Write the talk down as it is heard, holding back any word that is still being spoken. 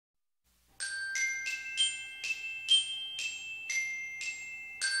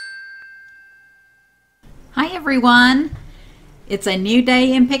everyone. It's a new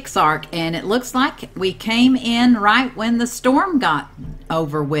day in PixARK, and it looks like we came in right when the storm got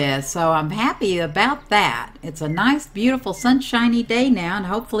over with, so I'm happy about that. It's a nice, beautiful, sunshiny day now, and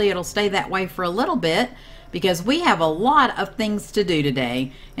hopefully it'll stay that way for a little bit because we have a lot of things to do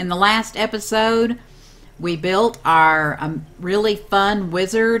today. In the last episode, we built our really fun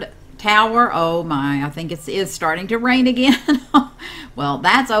wizard tower. Oh my, I think it is starting to rain again. Well,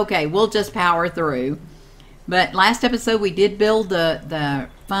 that's okay. We'll just power through. But last episode we did build the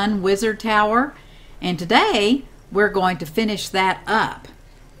fun wizard tower, and today we're going to finish that up.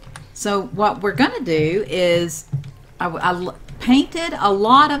 So what we're going to do is I painted a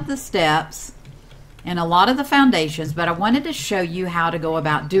lot of the steps and a lot of the foundations, but I wanted to show you how to go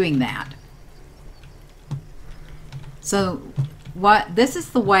about doing that. So this is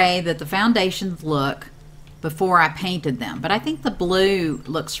the way that the foundations look before I painted them, but I think the blue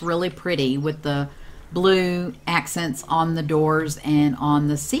looks really pretty with the blue accents on the doors and on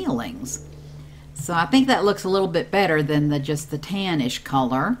the ceilings. So I think that looks a little bit better than just the tannish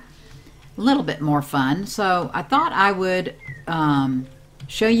color. A little bit more fun. So I thought I would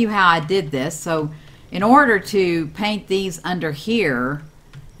show you how I did this. So in order to paint these under here,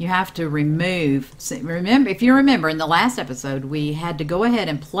 you have to remove, if you remember in the last episode, we had to go ahead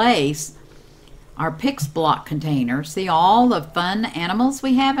and place our PixBlock container. See all the fun animals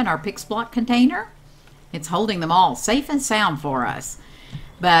we have in our PixBlock container? It's holding them all safe and sound for us.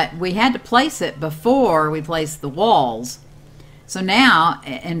 But we had to place it before we placed the walls. So now,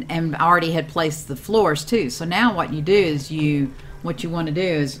 and I already had placed the floors too. So now what you do is what you want to do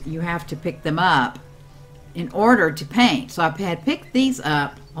is you have to pick them up in order to paint. So I had picked these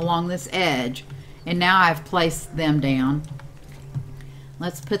up along this edge, and now I've placed them down.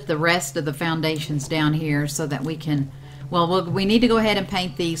 Let's put the rest of the foundations down here so that we can, well, we need to go ahead and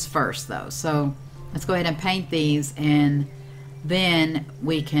paint these first though. So let's go ahead and paint these, and then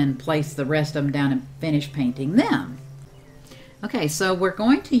we can place the rest of them down and finish painting them. Okay, so we're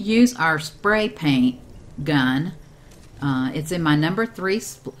going to use our spray paint gun. It's in my number 3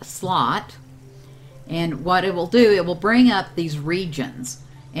 slot, and what it will do, it will bring up these regions,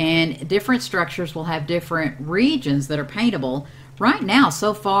 and different structures will have different regions that are paintable. Right now,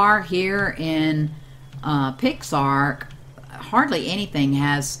 so far here in PixARK, hardly anything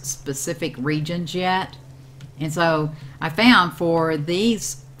has specific regions yet, and so I found for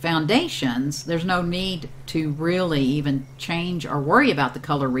these foundations there's no need to really even change or worry about the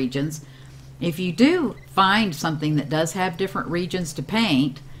color regions. If you do find something that does have different regions to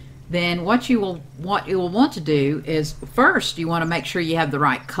paint, then what you will want to do is first you want to make sure you have the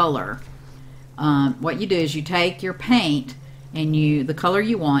right color. What you do is you take your paint and the color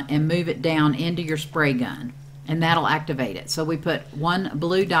you want and move it down into your spray gun, and that'll activate it. So we put one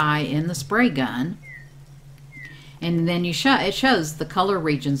blue dye in the spray gun, and then it shows the color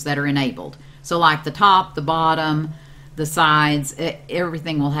regions that are enabled. So like the top, the bottom, the sides,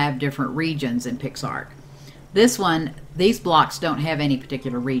 everything will have different regions in PixARK. This one, these blocks don't have any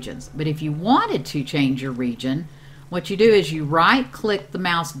particular regions, but if you wanted to change your region, what you do is you right click the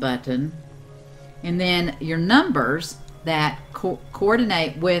mouse button, and then your numbers that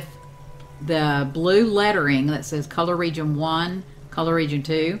coordinate with the blue lettering that says color region 1, color region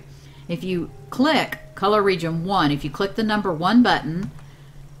 2. If you click color region 1, if you click the number 1 button,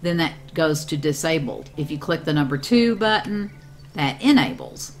 then that goes to disabled. If you click the number 2 button, that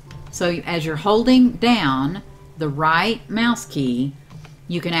enables. So as you're holding down the right mouse key,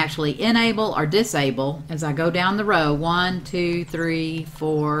 you can actually enable or disable as I go down the row 1, 2, 3,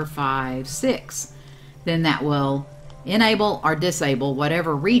 4, 5, 6. Then that will enable or disable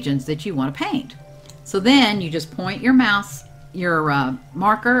whatever regions that you want to paint. So then you just point your mouse, your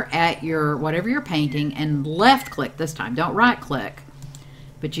marker at your whatever you're painting, and left click this time. Don't right click,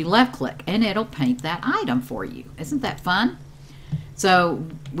 but you left click, and it'll paint that item for you. Isn't that fun? So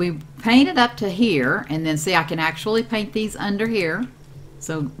we painted up to here, and then see I can actually paint these under here.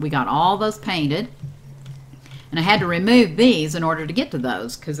 So we got all those painted, and I had to remove these in order to get to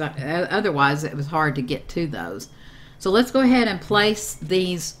those because otherwise it was hard to get to those. So let's go ahead and place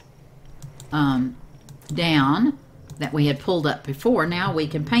these down that we had pulled up before. Now we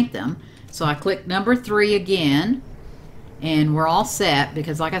can paint them. So I click number 3 again, and we're all set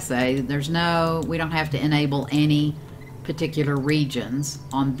because, like I say, we don't have to enable any particular regions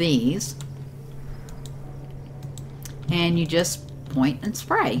on these. And you just point and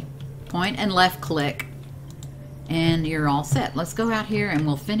spray. Point and left click, and you're all set. Let's go out here and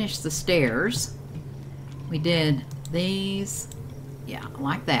we'll finish the stairs. We did these, yeah,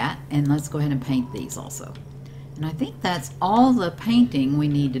 like that, and let's go ahead and paint these also. And I think that's all the painting we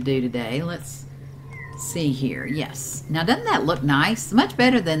need to do today. Let's see here. Yes. Now, doesn't that look nice? Much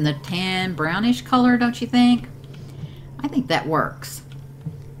better than the tan brownish color, don't you think? I think that works.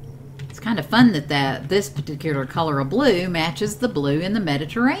 It's kind of fun that this particular color of blue matches the blue in the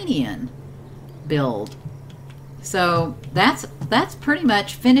Mediterranean build. So that's pretty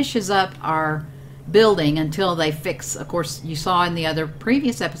much finishes up our building until they fix. Of course, you saw in the other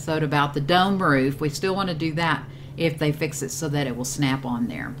previous episode about the dome roof. We still want to do that if they fix it so that it will snap on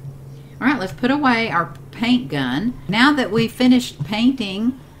there. All right, let's put away our paint gun. Now that we've finished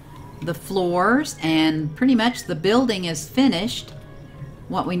painting the floors and pretty much the building is finished,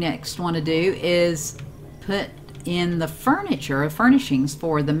 what we next want to do is put in the furniture, furnishings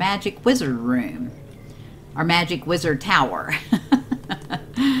for the Magic Wizard room, our Magic Wizard tower.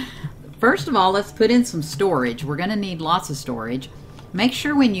 First of all, let's put in some storage. We're going to need lots of storage. Make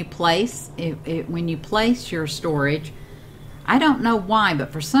sure when you place your storage, I don't know why,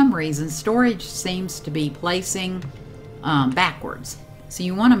 but for some reason storage seems to be placing backwards. So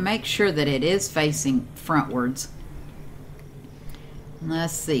you want to make sure that it is facing frontwards.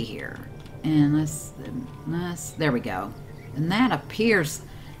 Let's see here, and let's there we go. And that appears,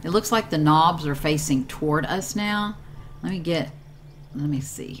 it looks like the knobs are facing toward us now. Let me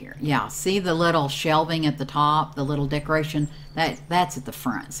see here. Yeah, see the little shelving at the top, the little decoration? That's at the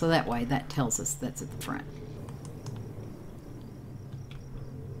front. So that way, that tells us that's at the front.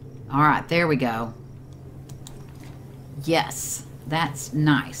 All right, there we go. Yes, that's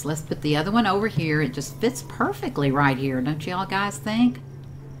nice. Let's put the other one over here. It just fits perfectly right here, don't y'all guys think?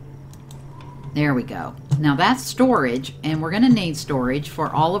 There we go. Now that's storage, and we're going to need storage for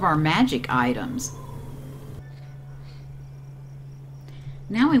all of our magic items.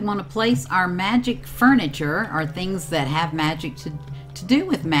 Now we want to place our magic furniture, or things that have magic to do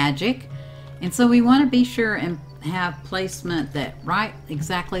with magic. And so we want to be sure and have placement that right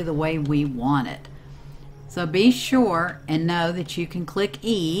exactly the way we want it. So be sure and know that you can click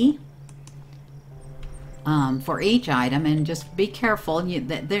E for each item, and just be careful.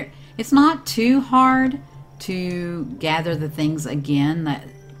 It's not too hard to gather the things again. That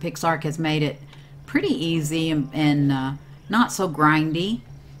PixARK has made it pretty easy and not so grindy.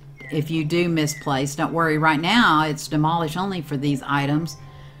 If you do misplace, don't worry. Right now it's demolish only for these items,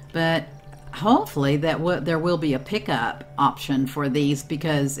 but hopefully there will be a pickup option for these,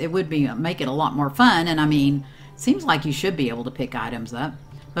 because it would make it a lot more fun. And I mean, it seems like you should be able to pick items up.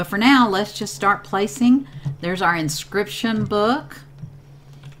 But for now, let's just start placing. There's our inscription book.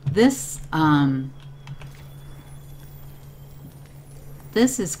 This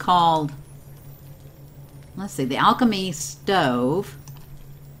is called, let's see, the alchemy stove.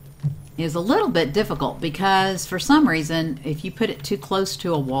 Is a little bit difficult because for some reason, if you put it too close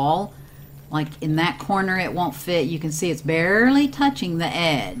to a wall, like in that corner, it won't fit. You can see it's barely touching the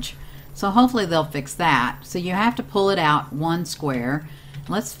edge. So hopefully they'll fix that. So you have to pull it out one square.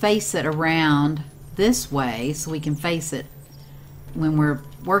 Let's face it around this way so we can face it when we're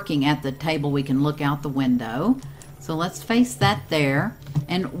working at the table. We can look out the window. So let's face that there.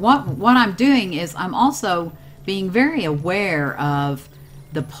 And what I'm doing is I'm also being very aware of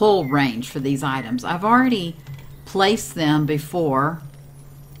the pull range for these items. I've already placed them before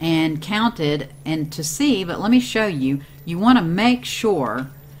and counted and to see, but let me show you. You want to make sure,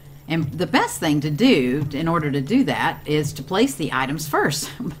 and the best thing to do in order to do that is to place the items first.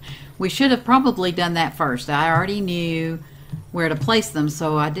 We should have probably done that first. I already knew where to place them,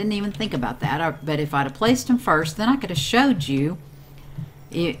 so I didn't even think about that. But if I'd have placed them first, then I could have showed you.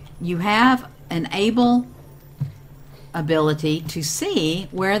 You have an ability to see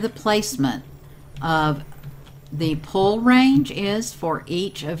where the placement of the pull range is for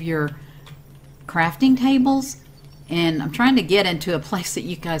each of your crafting tables. And I'm trying to get into a place that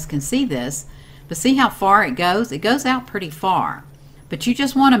you guys can see this, but see how far it goes? It goes out pretty far. But you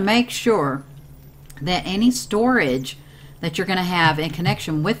just want to make sure that any storage that you're going to have in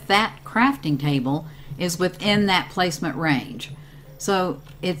connection with that crafting table is within that placement range. So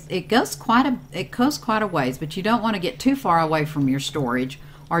it goes quite a ways, but you don't want to get too far away from your storage,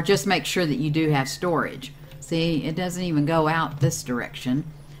 or just make sure that you do have storage. See, it doesn't even go out this direction.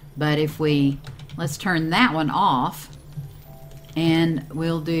 But if let's turn that one off, and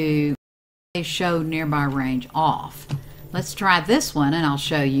we'll do show nearby range off. Let's try this one, and I'll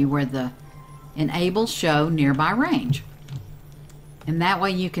show you where the enable show nearby range. And that way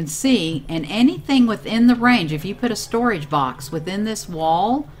you can see, and anything within the range, if you put a storage box within this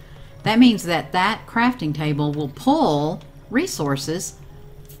wall, that means that that crafting table will pull resources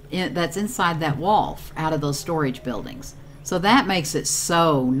that's inside that wall out of those storage buildings. So that makes it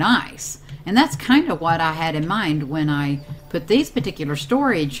so nice. And that's kind of what I had in mind when I put these particular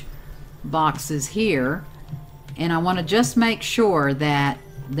storage boxes here, and I want to just make sure that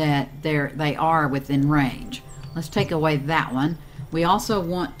they are within range. Let's take away that one. We also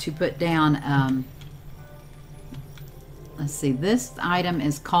want to put down, let's see, this item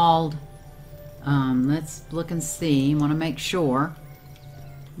is called, let's look and see, want to make sure.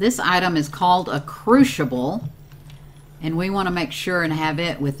 This item is called a crucible, and we want to make sure and have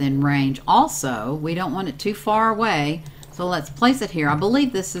it within range. Also, we don't want it too far away, so let's place it here. I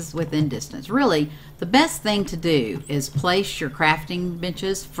believe this is within distance. Really, the best thing to do is place your crafting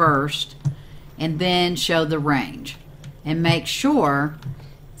benches first and then show the range. And make sure,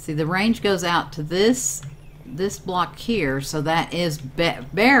 see, the range goes out to this block here, so that is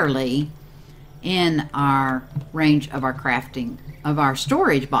barely in our range of our crafting, of our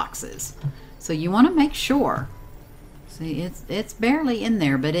storage boxes. So you want to make sure. See, it's barely in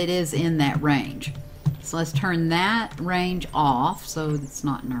there, but it is in that range. So let's turn that range off so it's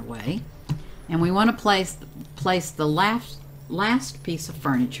not in our way. And we want to place the last piece of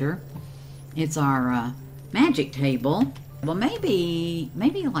furniture. It's our magic table. Well, maybe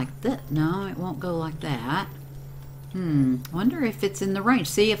like that. No, it won't go like that. Wonder if it's in the range.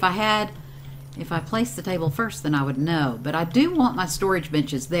 See, if I placed the table first, then I would know. But I do want my storage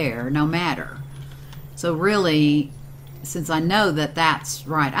benches there, no matter. So really, since I know that that's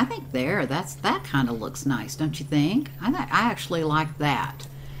right, I think that kind of looks nice, don't you think? I actually like that.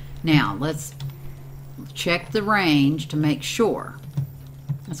 Now let's check the range to make sure.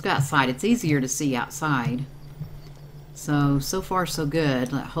 Let's go outside. It's easier to see outside. So far so good.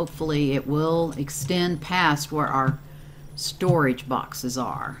 Hopefully it will extend past where our storage boxes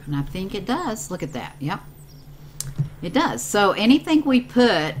are. And I think it does. Look at that. Yep. It does. So anything we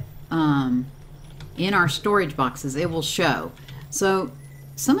put in our storage boxes, it will show. So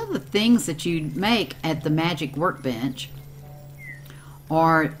some of the things that you make at the magic workbench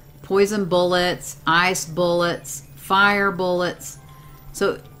are poison bullets, ice bullets, fire bullets.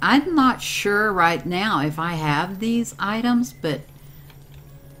 So I'm not sure right now if I have these items, but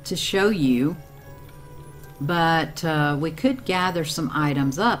to show you, but we could gather some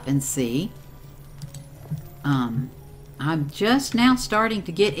items up and see. I'm just now starting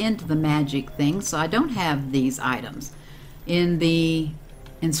to get into the magic thing, so I don't have these items. In the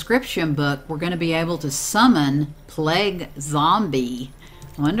inscription book, we're going to be able to summon Plague Zombie.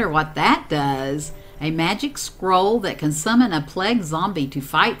 I wonder what that does. A magic scroll that can summon a plague zombie to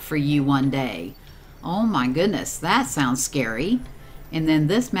fight for you one day. Oh my goodness, that sounds scary. And then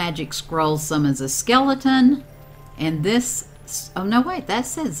this magic scroll summons a skeleton. And this, oh no wait, that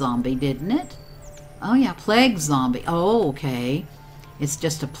said zombie, didn't it? Oh yeah, plague zombie. Oh, okay. It's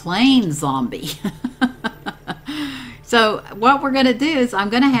just a plain zombie. So what we're going to do is I'm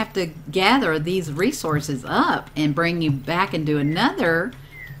going to have to gather these resources up and bring you back and do another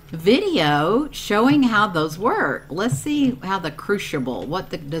video showing how those work. Let's see how the crucible,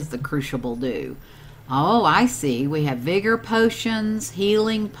 does the crucible do? Oh, I see. We have vigor potions,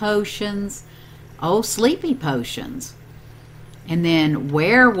 healing potions, sleepy potions, and then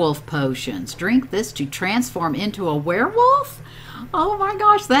werewolf potions. Drink this to transform into a werewolf? Oh my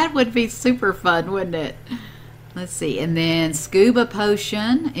gosh, that would be super fun, wouldn't it? Let's see. And then scuba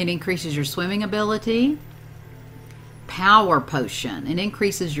potion, it increases your swimming ability. Power potion, it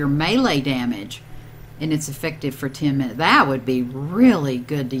increases your melee damage, and it's effective for 10 minutes. That would be really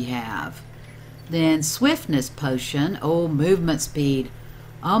good to have. Then swiftness potion, movement speed.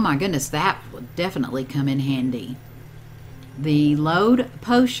 Oh my goodness, that would definitely come in handy. The load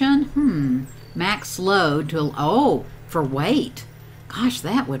potion, max load to, for weight. Gosh,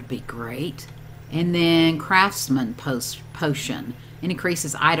 that would be great. And then craftsman potion, it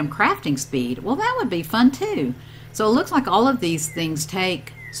increases item crafting speed. Well, that would be fun too. So it looks like all of these things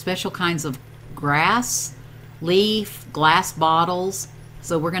take special kinds of grass, leaf, glass bottles.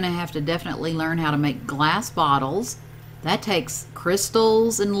 So we're going to have to definitely learn how to make glass bottles. That takes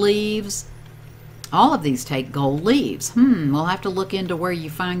crystals and leaves. All of these take gold leaves. We'll have to look into where you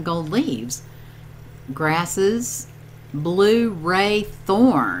find gold leaves. Grasses, blue ray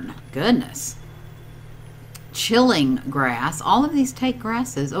thorn. Goodness. Chilling grass. All of these take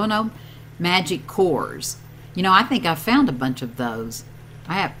grasses. Oh no, magic cores. You know, I think I found a bunch of those.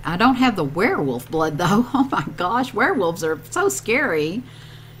 I don't have the werewolf blood though. Oh my gosh, werewolves are so scary.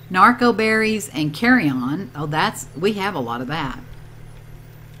 Narco berries and carrion. We have a lot of that.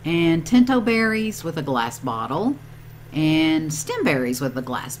 And tinto berries with a glass bottle, and stem berries with a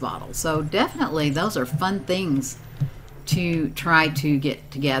glass bottle. So definitely those are fun things to try to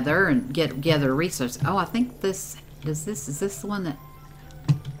get together and get together resources. I think is this the one that,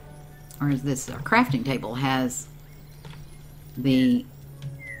 or is this our crafting table has the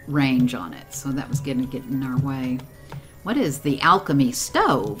range on it. So that was going to get in our way. What is the alchemy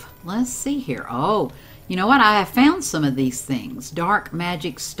stove? Let's see here. Oh, you know what? I have found some of these things. Dark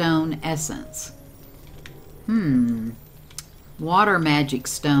magic stone essence. Water magic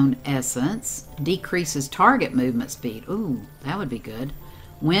stone essence. Decreases target movement speed. Ooh, that would be good.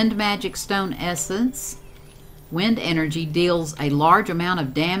 Wind magic stone essence. Wind energy deals a large amount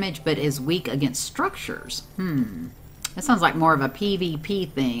of damage but is weak against structures. That sounds like more of a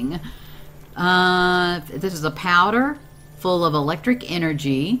PvP thing. This is a powder full of electric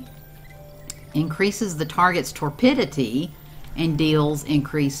energy. Increases the target's torpidity and deals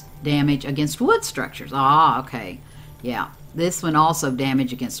increased damage against wood structures. Ah, okay. Yeah, this one also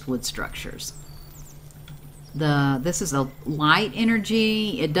damage against wood structures. This is a light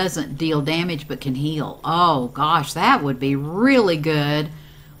energy. It doesn't deal damage but can heal. Oh gosh, that would be really good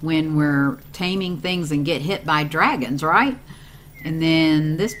when we're taming things and get hit by dragons, right? And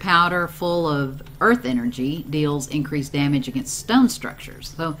then this powder full of earth energy deals increased damage against stone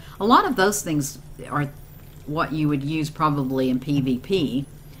structures. So a lot of those things are what you would use probably in PvP.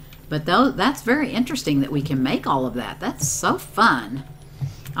 But that's very interesting that we can make all of that. That's so fun.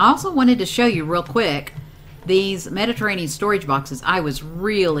 I also wanted to show you real quick these Mediterranean storage boxes. I was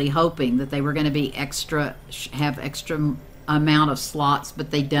really hoping that they were going to be have extra amount of slots,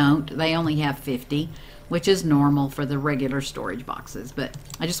 but they don't. They only have 50, which is normal for the regular storage boxes. But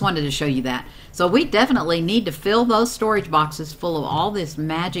I just wanted to show you that. So we definitely need to fill those storage boxes full of all this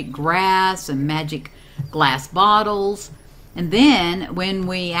magic grass and magic glass bottles. And then when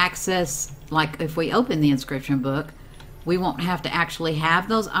we access, like if we open the inscription book, we won't have to actually have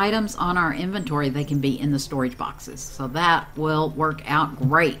those items on our inventory. They can be in the storage boxes. So that will work out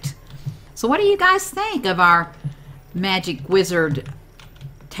great. So what do you guys think of our magic wizard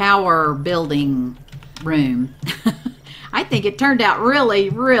tower building room? I think it turned out really,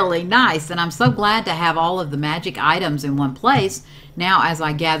 really nice. And I'm so glad to have all of the magic items in one place. Now as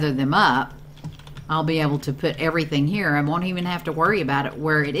I gather them up, I'll be able to put everything here. I won't even have to worry about it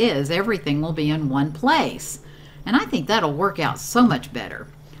where it is. Everything will be in one place. And I think that'll work out so much better.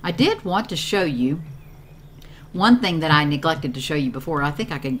 I did want to show you one thing that I neglected to show you before. I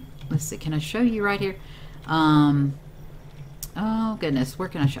think I can, let's see, can I show you right here? Oh goodness, where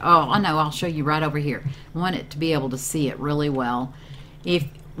can I show? Oh, I know, I'll show you right over here. I want it to be able to see it really well.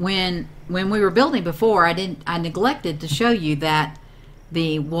 When we were building before, I neglected to show you that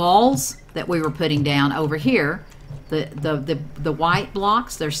the walls that we were putting down over here, the white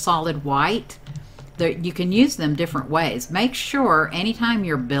blocks, they're solid white. You can use them different ways. Make sure anytime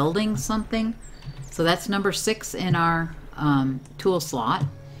you're building something, so that's number 6 in our tool slot.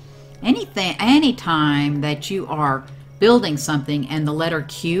 Anytime that you are building something and the letter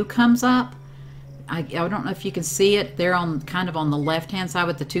Q comes up, I don't know if you can see it. They're kind of on the left-hand side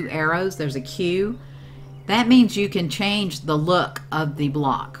with the 2 arrows. There's a Q. That means you can change the look of the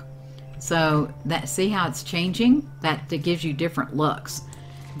block. So see how it's changing? That gives you different looks.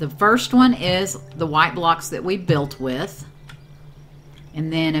 The first one is the white blocks that we built with.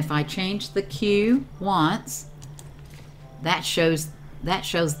 And then if I change the Q once, that shows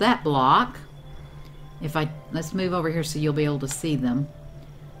that block. Let's move over here so you'll be able to see them.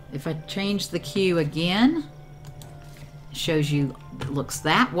 If I change the Q again, it shows you, it looks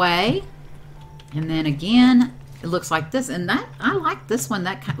that way. And then again, it looks like this. And I like this one.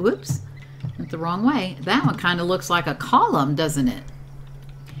 Whoops, went the wrong way. That one kind of looks like a column, doesn't it?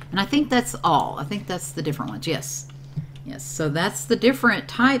 And I think that's all. I think that's the different ones. Yes. Yes. So that's the different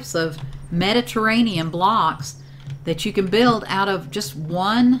types of Mediterranean blocks that you can build out of just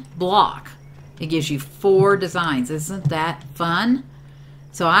one block. It gives you 4 designs. Isn't that fun?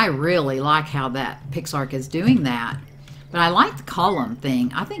 So I really like how that PixARK is doing that. But I like the column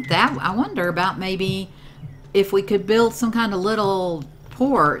thing. I think that, I wonder about maybe if we could build some kind of little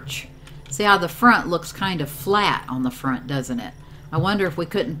porch. See how the front looks kind of flat on the front, doesn't it? I wonder if we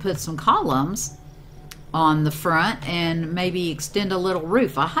couldn't put some columns on the front and maybe extend a little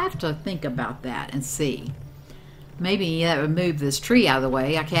roof. I'll have to think about that and see. Maybe that would move this tree out of the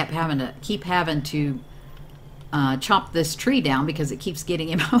way. I keep having to chop this tree down because it keeps getting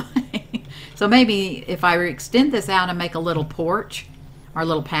in my way. So maybe if I extend this out and make a little porch or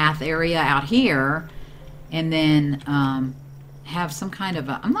little path area out here, and then have some kind of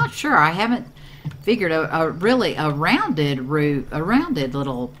I'm not sure. I haven't figured really a rounded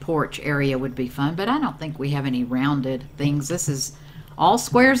little porch area would be fun, but I don't think we have any rounded things. This is all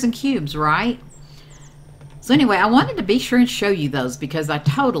squares and cubes, right? So anyway, I wanted to be sure and show you those because I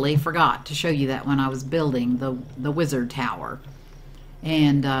totally forgot to show you that when I was building the wizard tower.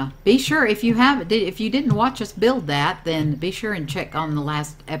 And be sure, if you didn't watch us build that, then be sure and check on the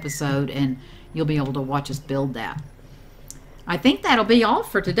last episode and you'll be able to watch us build that. I think that'll be all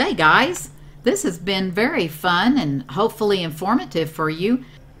for today, guys. This has been very fun and hopefully informative for you.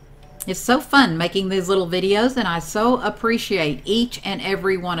 It's so fun making these little videos, and I so appreciate each and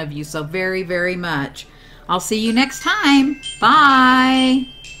every one of you so very, very much. I'll see you next time. Bye.